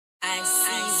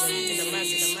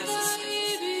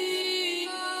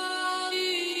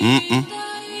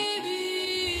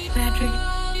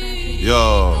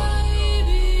Yo.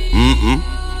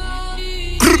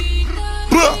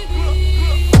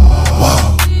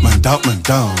 Wow, man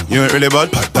down. You ain't really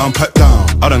bad. Pipe down.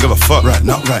 I don't give a fuck. Right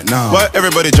now. Why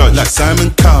everybody judge like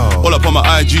Simon Cowell? All up on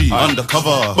my IG,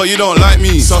 undercover. But you don't like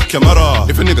me, suck your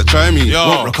mother. If a nigga try me,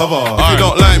 won't recover. If you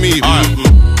don't like me,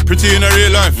 pretty in a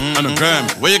real life, and a gram.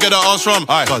 Where you get that ass from?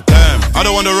 God damn, I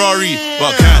don't want a Rari,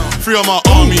 but I can. Free on my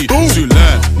army, to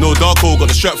land. No Darko, got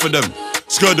the strap for them.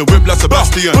 Skirt the whip like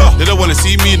Sebastian. They don't wanna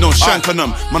see me, no shank on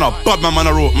them. Man, I bad man,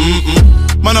 I roll,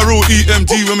 Man, I roll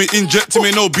EMT when we inject him,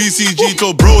 ain't no BCG.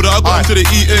 Told bro that I got into the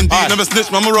END. Never snitch,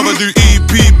 man, my rubber do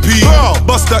EPP.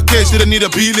 Bust that case, didn't need a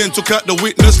peeling. Took out the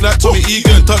witness like Tommy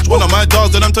Egan. Touch one of my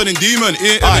dogs, then I'm turning demon.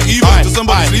 Ain't even to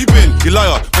somebody sleeping. You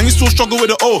liar, and you still struggle with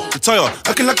the O. Retire,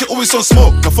 acting like you're always on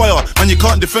smoke, no fire. And you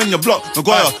can't defend your block,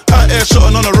 Maguire. Out air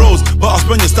shotting on the roads, but I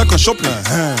spend your stack on shopping.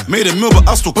 Made a meal, but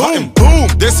I still cut him.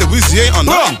 They said Wizzy ain't on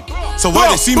nothing. So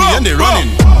why they see me and they running?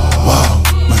 Wow.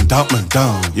 Man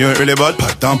down. You ain't really bad.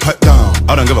 Pipe down.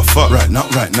 I don't give a fuck. Right now.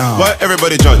 Why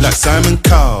everybody judge like Simon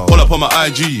Cowell? All up on my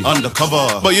IG,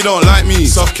 undercover. But you don't like me,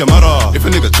 suck your mother. If a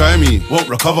nigga try me, won't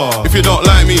recover. If you don't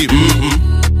like me,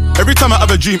 Every time I have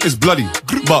a dream, it's bloody.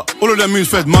 But all of them moves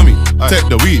fed mummy. Take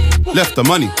the weed, left the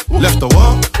money, left the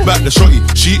what? Back the shorty.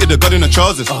 She hid the gun in the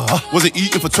trousers. Wasn't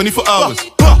eating for 24 hours.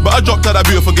 But I dropped out that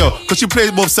beautiful girl, cause she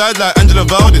plays both sides like Angela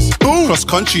Valdez. Cross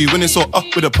country, when it's so up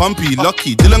with a pumpy.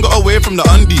 Lucky, Dylan got away from the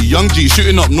undie. Young G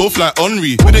shooting up north like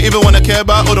Henry. We don't even wanna care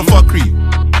about all the fuckery.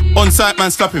 On site,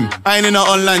 man, slap him. I ain't in the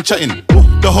online chatting.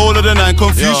 The whole of the night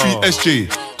confused with SJ.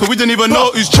 Cause we didn't even know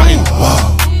who's chatting.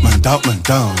 Wow. Man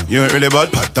down. You ain't really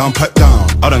bad. Pipe down.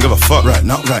 I don't give a fuck. Right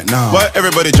now. Why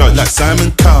everybody judge like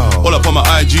Simon Cowell? All up on my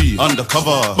IG,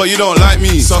 undercover. But you don't like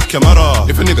me, suck your mother.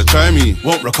 If a nigga try me,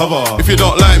 won't recover. If you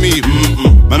don't like me,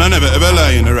 Man, I never ever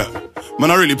lie in the rap.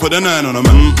 Man, I really put a 9 on a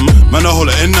man. Man, I hold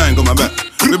a N9, got my back.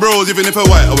 We bros, even if I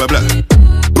white, I wear black.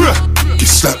 Get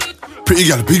slapped. Pretty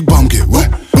gal, big bum, get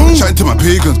wet. Chatting to my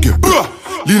pagans, get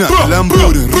lean out the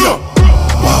Lambo, then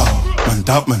wow.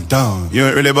 Man down. You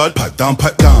ain't really bad. Pipe down.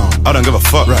 I don't give a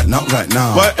fuck. Right now.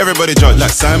 Why everybody judge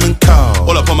like Simon Cowell?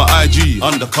 All up on my IG,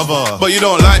 undercover. But you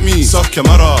don't like me, suck your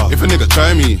mother. If a nigga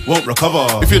try me, won't recover.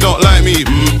 If you don't like me,